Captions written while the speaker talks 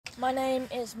My name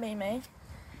is Mimi.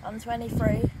 I'm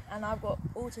 23 and I've got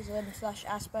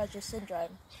autism/Asperger's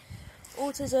syndrome.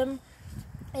 Autism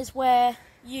is where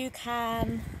you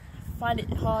can find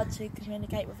it hard to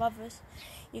communicate with others.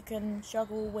 You can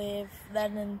struggle with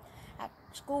learning at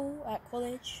school, at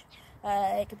college.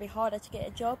 It can be harder to get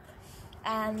a job.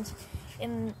 And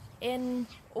in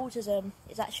autism,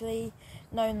 it's actually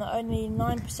known that only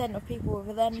 9% of people with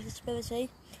a learning disability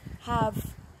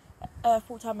have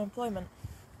full-time employment.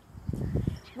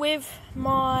 With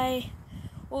my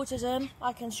autism,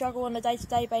 I can struggle on a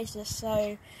day-to-day basis,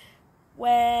 so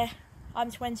where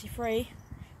I'm 23,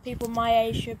 people my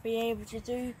age should be able to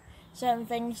do certain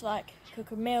things like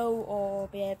cook a meal or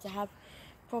be able to have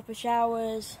proper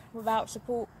showers without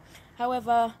support.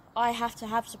 However, I have to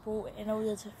have support in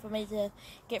order for me to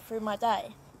get through my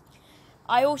day.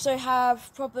 I also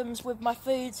have problems with my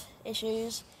food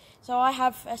issues, so I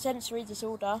have a sensory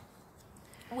disorder,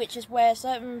 which is where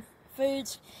certain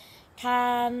foods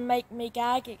can make me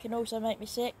gag. It can also make me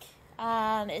sick,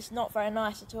 and it's not very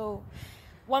nice at all.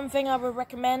 One thing I would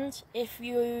recommend if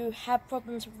you have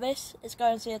problems with this is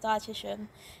go and see a dietitian.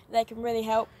 They can really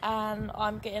help, and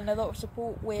I'm getting a lot of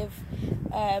support with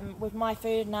my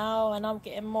food now, and I'm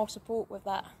getting more support with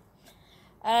that.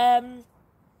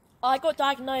 I got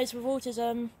diagnosed with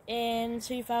autism in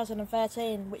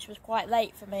 2013, which was quite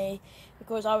late for me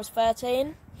because I was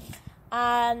 13,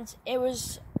 and it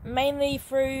was mainly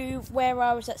through where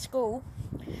I was at school,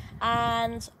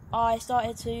 and I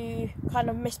started to kind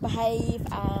of misbehave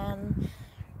and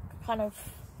kind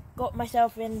of got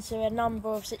myself into a number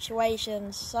of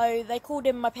situations. So they called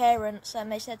in my parents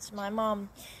and they said to my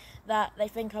mum that they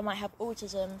think I might have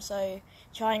autism, so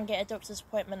try and get a doctor's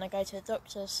appointment and go to the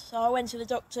doctors. So I went to the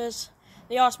doctors.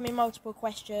 They asked me multiple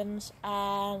questions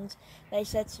and they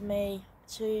said to me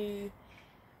to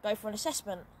go for an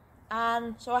assessment.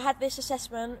 And so I had this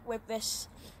assessment with this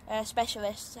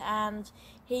specialist, and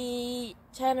he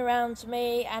turned around to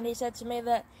me and he said to me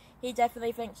that he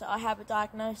definitely thinks that I have a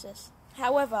diagnosis.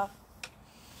 However,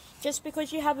 just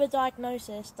because you have a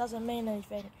diagnosis doesn't mean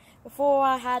anything. Before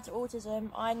I had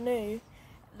autism, I knew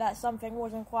that something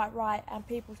wasn't quite right, and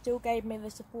people still gave me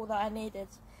the support that I needed.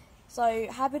 So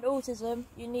having autism,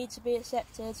 you need to be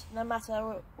accepted no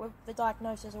matter what the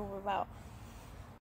diagnosis is all about.